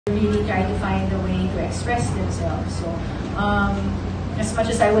really try to find a way to express themselves. So, as much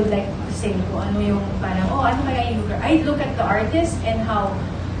as I would like to say kung ano yung parang, oh, ano kaya yung I look at the artist and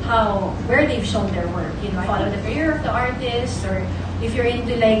where they've shown their work. You know, I follow the career of the artist, or if you're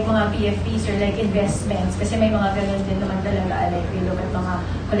into like mga PFPs or like investments, kasi may mga ganun din naman talaga, like we look at mga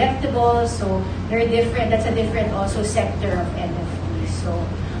collectibles, so they're different, that's a different also sector of NFTs. So,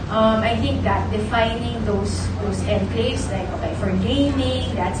 I think that defining those enclaves, like, okay, for gaming,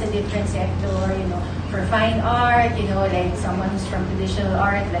 that's a different sector, you know, for fine art, you know, like someone who's from traditional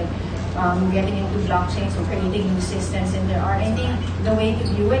art, like getting into blockchain, so creating new systems in their art. I think the way to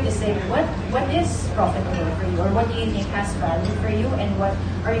view it is like, what is profitable for you, or what do you think has value for you, and what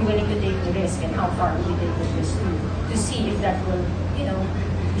are you willing to take the risk, and how far will you take the risk to see if that will, you know,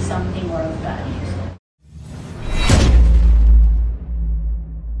 be something more of value.